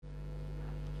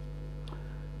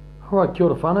Alright, kia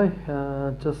ora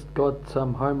whānau. Just got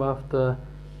home after,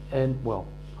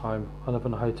 home. I live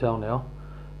in a hotel now.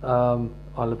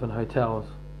 I live in hotels.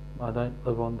 I don't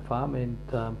live on the farm, and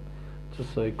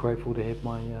just so grateful to have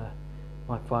my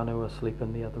whānau asleep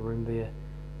in the other room there.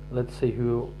 Let's see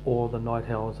who all the night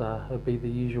owls are. It'll be the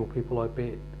usual people, I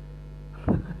bet.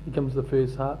 Here comes the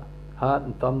first heart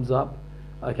and thumbs up.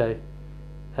 Okay.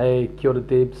 Hey, kia ora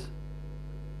Debs.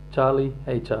 Charlie.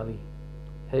 Hey Charlie.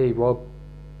 Hey Rob.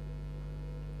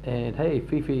 And hey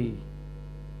Fifi.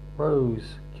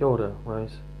 Rose. Kia ora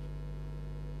Rose.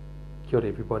 Kia ora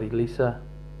everybody. Lisa.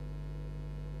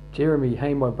 Jeremy.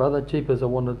 Hey my brother. Jeepers, I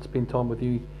wanted to spend time with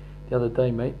you the other day,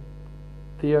 mate.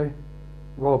 Theo.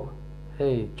 Rob.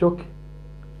 Hey Juk.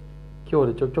 Kia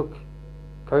ora Juk.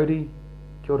 Cody.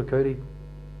 Kia ora Cody.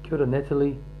 Kia ora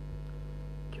Natalie.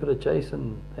 Kia ora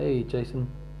Jason. Hey Jason.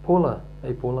 Paula.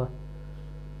 Hey Paula.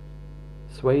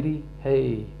 Swadey.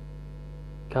 Hey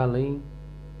Carlene.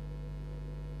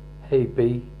 Hey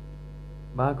B.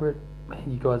 Margaret.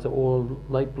 You guys are all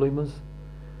late bloomers.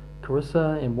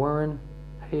 Carissa and Warren.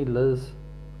 Hey Liz.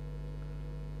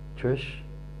 Trish.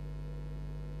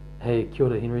 Hey kia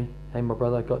ora Henry. Hey my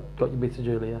brother, got your message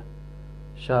earlier.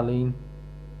 Charlene.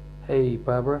 Hey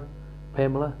Barbara.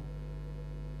 Pamela.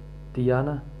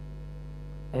 Diana.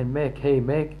 And Mac. Hey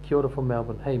Mac. Kia ora from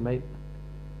Melbourne. Hey mate.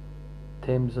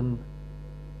 Tamsin.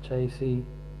 JC.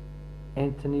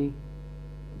 Anthony.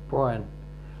 Brian.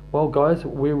 Well guys,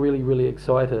 we're really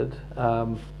excited.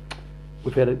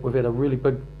 We've had a really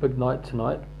big night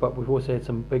tonight, but we've also had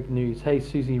some big news. Hey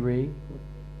Susie Ree.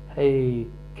 Hey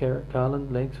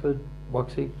Carlin, Langsford,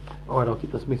 Woxie. Alright, I'll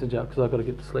get this message out because I've got to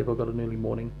get to sleep. I've got an early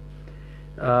morning.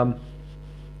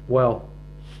 Well,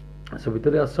 so we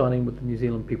did our signing with the New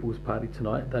Zealand People's Party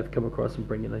tonight. They've come across and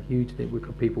bring in a huge network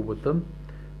of people with them.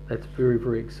 That's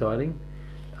very exciting.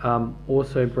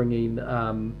 Also bringing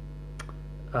a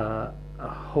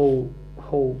whole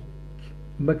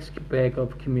mixed bag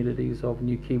of communities of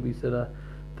new Kiwis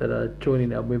that are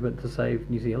joining our movement to save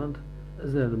New Zealand.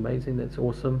 Isn't that amazing? That's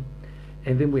awesome.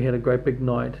 And then we had a great big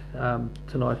night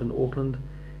tonight in Auckland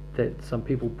that some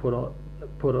people put up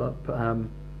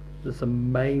this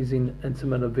amazing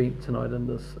intimate event tonight in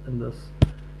this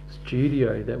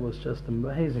studio that was just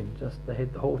amazing. Just they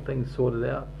had the whole thing sorted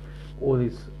out. All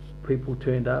these people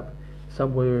turned up.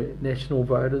 Some were national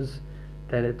voters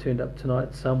that had turned up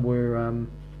tonight. Some were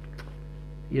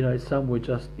some were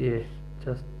just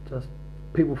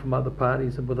people from other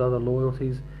parties and with other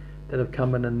loyalties that have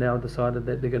come in and now decided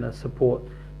that they're going to support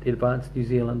the Advanced New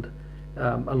Zealand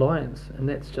Alliance, and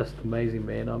that's just amazing,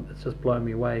 man. It's just blown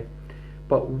me away.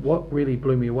 But what really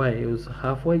blew me away, it was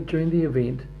halfway during the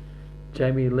event,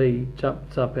 Jamie Lee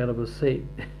jumps up out of his seat.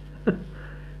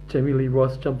 Jamie Lee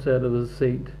Ross jumps out of his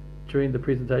seat during the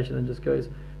presentation and just goes,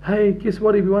 "Hey, guess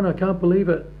what, everyone? I can't believe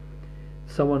it."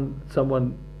 Someone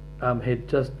had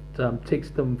just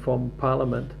texted them from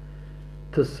Parliament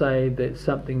to say that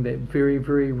something that very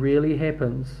rarely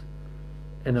happens,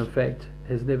 and in fact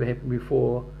has never happened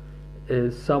before,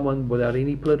 is someone without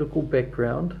any political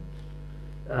background,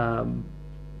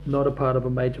 not a part of a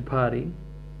major party,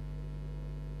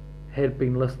 had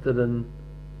been listed in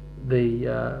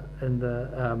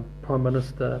the Prime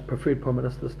Minister, preferred Prime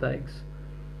Minister stakes,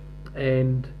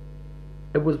 and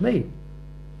it was me.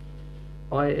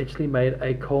 I actually made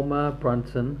a Colmar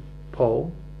Brunton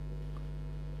poll,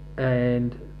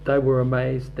 and they were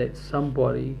amazed that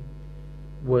somebody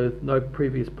with no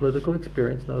previous political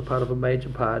experience, not a part of a major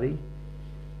party,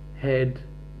 had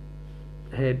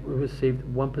received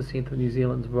 1% of New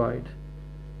Zealand's vote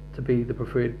to be the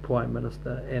preferred Prime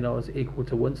Minister, and I was equal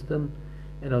to Winston,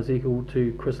 and I was equal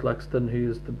to Chris Luxton, who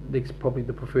is probably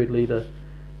the preferred leader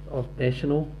of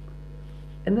National,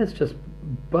 and that's just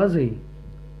buzzy.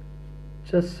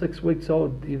 Just 6 weeks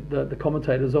old. The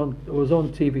commentators it was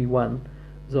on TV1,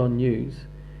 it was on news,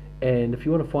 and if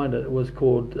you want to find it, it was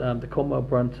called the Colmar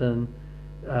Brunton,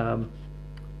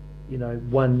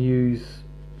 One News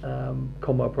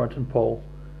Colmar Brunton poll,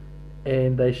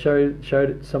 and they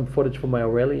showed some footage from our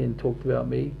rally and talked about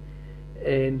me,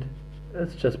 and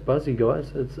it's just buzzy,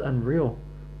 guys. It's unreal.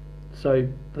 So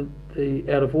the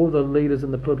out of all the leaders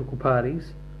in the political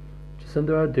parties,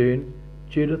 Jacinda Ardern,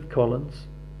 Judith Collins,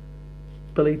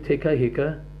 Billy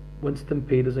Tekahika, Winston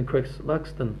Peters and Chris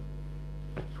Luxton.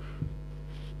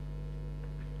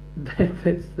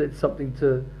 That's something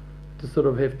to sort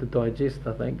of have to digest,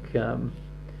 I think.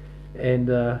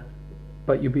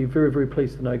 But you'll be very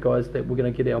pleased to know, guys, that we're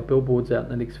going to get our billboards out in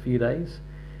the next few days,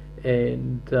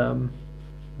 and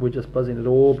we're just buzzing. It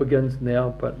all begins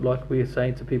now, but like we're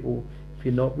saying to people, if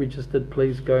you're not registered,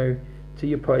 please go to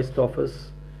your post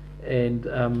office and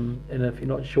if you're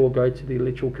not sure, go to the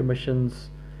Electoral Commission's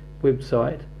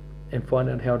website and find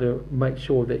out how to make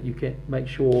sure that you've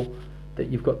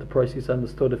got the process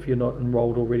understood if you're not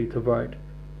enrolled or ready to vote.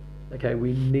 Okay,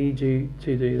 we need you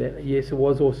to do that. Yes, it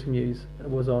was awesome news. It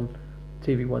was on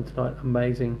TV1 tonight,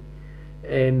 amazing.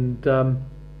 And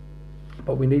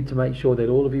but we need to make sure that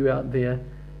all of you out there,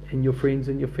 and your friends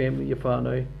and your family, your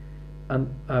whānau,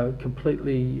 are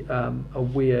completely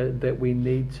aware that we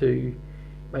need to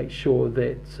make sure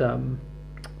that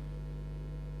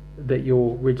that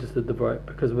you're registered to vote,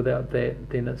 because without that,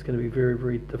 then it's going to be very,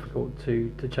 very difficult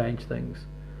to change things.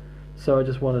 So I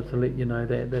just wanted to let you know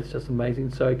that that's just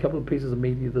amazing. So a couple of pieces of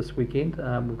media this weekend.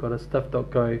 We've got a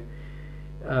stuff.go.nz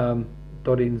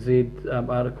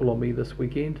article on me this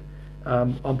weekend.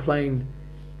 I'm playing,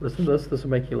 listen to this will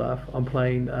make you laugh, I'm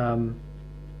playing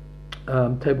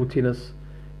table tennis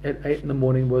at 8 in the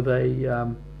morning with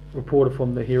a reporter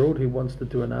from the Herald who wants to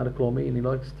do an article on me, and he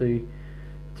likes to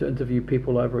interview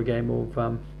people over a game of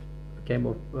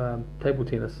table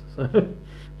tennis. So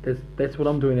that's what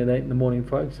I'm doing at 8 in the morning,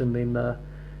 folks, and then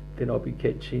I'll be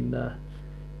catching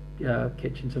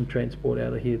some transport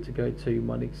out of here to go to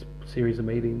my next series of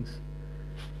meetings.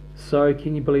 So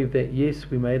can you believe that?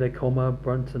 Yes, we made a Colmar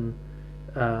Brunton.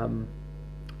 So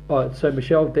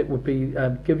Michelle, that would be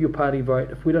give your party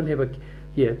vote. If we don't have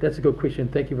that's a good question.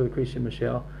 Thank you for the question,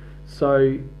 Michelle.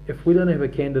 So if we don't have a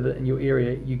candidate in your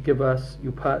area, you give us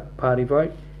your party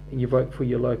vote, and you vote for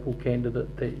your local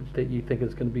candidate that you think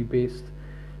is going to be best.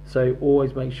 So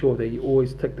always make sure that you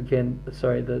always tick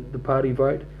the party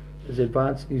vote is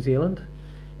Advanced New Zealand,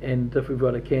 and if we've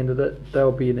got a candidate,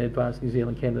 they'll be an Advanced New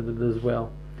Zealand candidate as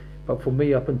well. But for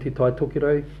me up in Te Tai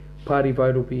Tokiro, party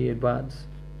vote will be Advanced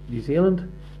New Zealand,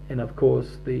 and of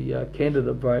course the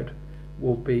candidate vote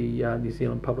will be New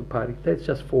Zealand Public Party. That's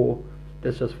just for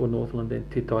Northland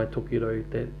and Te Tai Tokiro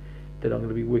that I'm going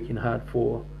to be working hard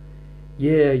for.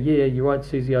 Yeah, you're right,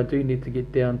 Susie. I do need to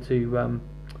get down to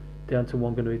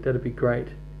Wanganui. That'd be great.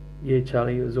 Yeah,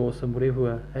 Charlie, it was awesome.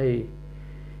 Whatever. Hey,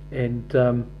 and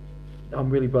I'm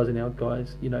really buzzing out,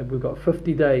 guys. You know, we've got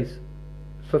 50 days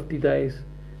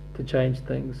to change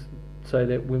things, so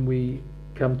that when we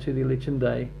come to the election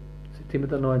day, September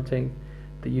the 19th,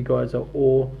 that you guys are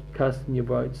all casting your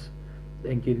votes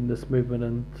and getting this movement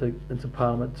into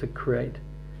Parliament to create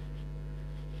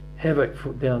havoc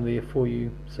down there for you,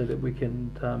 so that we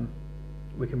can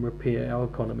repair our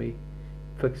economy,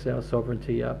 fix our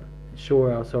sovereignty up,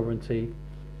 ensure our sovereignty,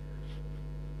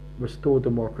 restore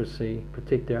democracy,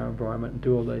 protect our environment, and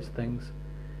do all those things.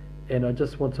 And I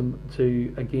just want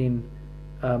to again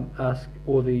ask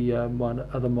all the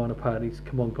other minor parties,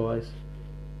 come on guys,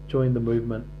 join the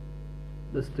movement.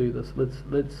 Let's do this.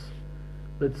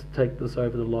 Let's take this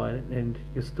over the line, and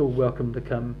you're still welcome to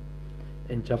come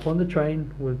and jump on the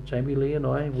train with Jamie Lee and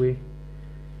I. We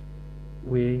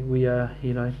are,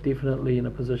 you know, definitely in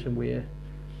a position where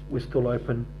we're still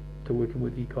open to working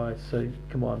with you guys. So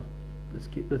come on, let's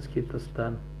get this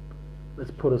done.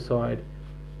 Let's put aside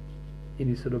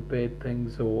any sort of bad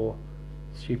things or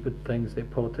stupid things that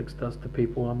politics does to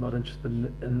people. I'm not interested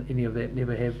in any of that,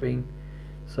 never have been.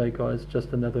 So guys,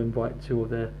 just another invite to all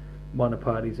the minor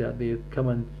parties out there, come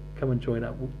and join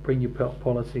up, bring your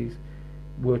policies.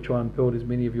 We'll try and build as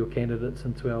many of your candidates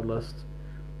into our list,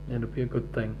 and it'll be a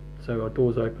good thing. So our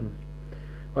door's open.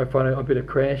 I better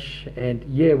crash, and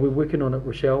yeah, we're working on it,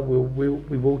 Rochelle.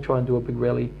 We will try and do a big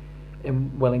rally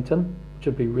in Wellington, which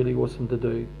would be really awesome to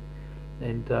do,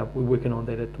 and we're working on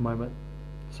that at the moment.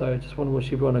 So I just want to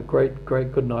wish everyone a great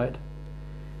good night,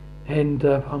 and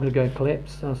I'm going to go and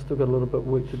collapse. I've still got a little bit of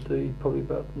work to do, probably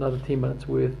about another 10 minutes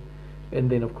worth, and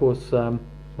then of course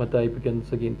my day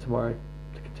begins again tomorrow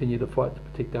to continue the fight to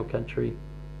protect our country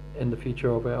and the future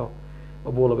of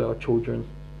all of our children.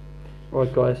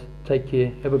 Alright guys, take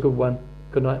care, have a good one,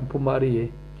 good night, and pō mārie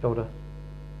e, kia ora.